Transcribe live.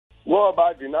What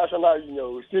about the National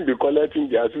Union? We still be collecting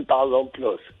their 2,000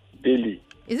 plus daily.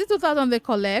 Is it 2,000 they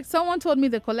collect? Someone told me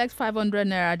they collect 500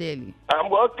 naira daily. I'm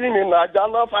working in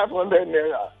Ajana 500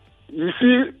 naira. You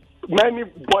see, many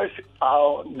boys are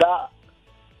on that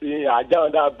in Ajana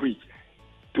that bridge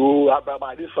to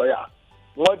Ababadi Soya.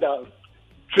 More than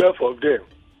 12 of them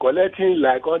collecting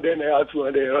like 100 naira,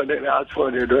 200, 100 naira,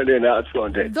 200, 100 naira,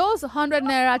 200. Those 100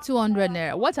 naira, 200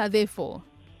 naira, what are they for?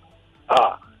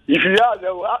 If you ask,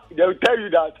 they will tell you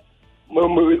that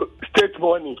state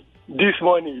money, this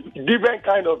money, different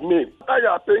kind of name. Now you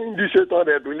are paying this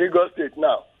 800 to Lagos State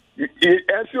now.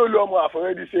 MC Oluomo have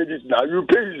already said it now. You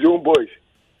pay his own boys.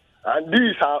 And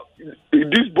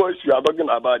these boys you are talking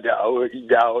about, they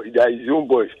are his own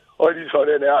boys. All these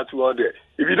 100 naira, 200.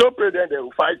 If you don't pay them, they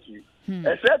will fight you.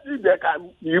 Except if they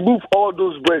can remove all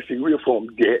those boys away from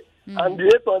there. And the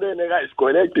 800 naira is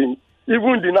collecting.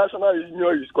 Even the National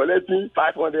Union is collecting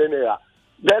 500 naira.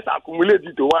 Let's accumulate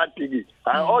it to 1 thing.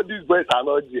 And all these boys are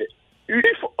not there.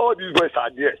 If all these boys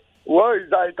are there, what is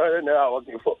that 800 naira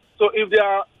working for? So if they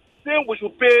are saying we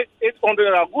should pay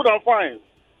 800 naira, good and fine.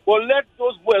 But let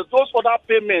those boys, those other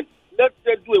payments, let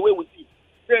them do away with it.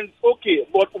 Then it's okay.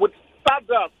 But with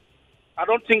that, I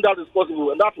don't think that is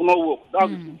possible. And that will not work.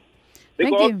 That's it.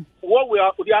 Because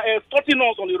they are escorting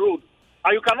us on the road.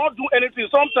 And you cannot do anything.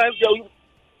 Sometimes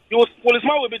your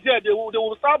policeman will be there. They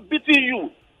will start beating you.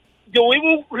 They will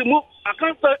even remove. I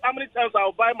can't tell how many times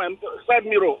I'll buy my side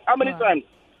mirror. How many times?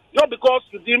 Not because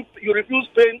you refuse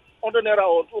paying 100 naira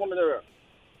or 200 naira.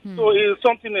 So it's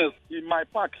something else. In my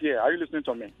park here, are you listening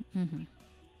to me?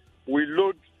 We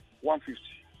load 150.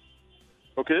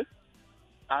 Okay?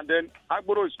 And then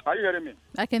Agboro is, are you hearing me?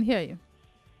 I can hear you.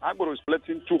 Agboro is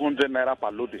collecting 200 naira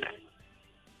per loading.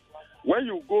 When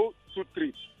you go 2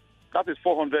 trips, that is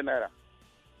 400 naira.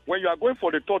 When you are going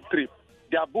for the 3rd trip,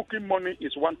 their booking money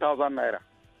is 1,000 naira.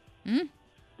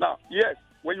 Now, yes,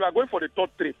 when you are going for the 3rd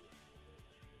trip,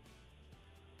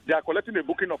 they are collecting a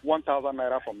booking of 1,000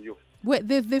 naira from you. Wait,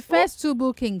 the first 2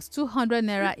 bookings, 200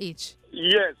 naira each?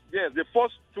 Yes. The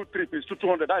first 2 trips is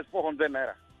 200, that is 400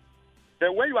 naira.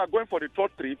 Then when you are going for the 3rd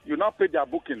trip, you now pay their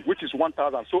booking, which is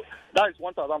 1,000. So that is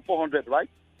 1,400, right?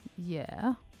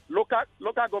 Yeah.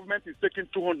 Local government is taking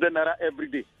 200 naira every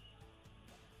day.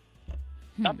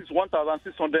 That is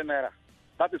 1,600 naira.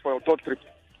 That is for your 3rd trip.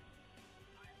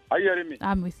 Are you hearing me?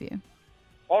 I'm with you.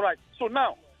 All right. So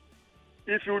now,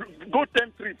 if you go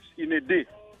 10 trips in a day,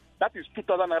 that is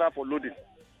 2,000 naira for loading.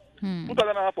 2,000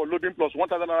 naira for loading plus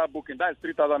 1,000 naira booking. That is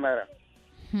 3,000 naira.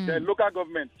 Then local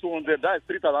government, 200. That is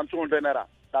 3,200 naira.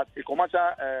 That a commercial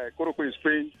Koroko is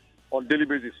paying on daily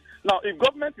basis. Now, if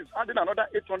government is adding another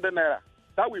 800 naira,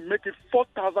 that will make it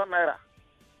 4,000 naira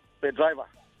per driver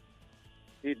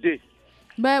a day.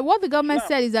 But what the government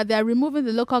said is that they are removing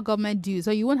the local government dues,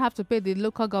 so you won't have to pay the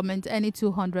local government any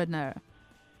 200 naira.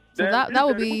 So that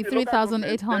would be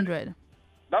 3,800.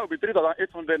 That would be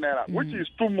 3,800 naira, which is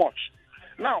too much.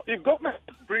 Now, if government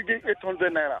is bringing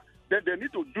 800 naira, then they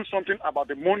need to do something about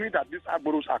the money that these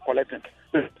Agboros are collecting.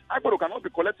 Agboro cannot be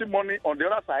collecting money on the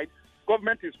other side.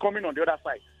 Government is coming on the other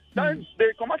side. Then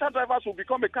the commercial drivers will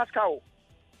become a cash cow.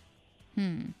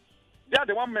 They are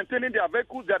the one maintaining their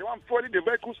vehicles. They are the one fueling the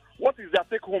vehicles. What is their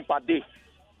take home per day?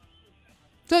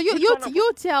 So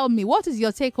you tell me, what is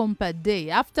your take home per day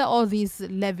after all these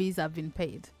levies have been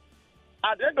paid?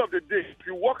 At the end of the day, if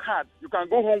you work hard, you can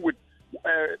go home with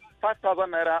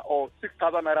 5,000 naira or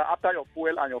 6,000 naira after your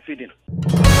fuel and your feeding.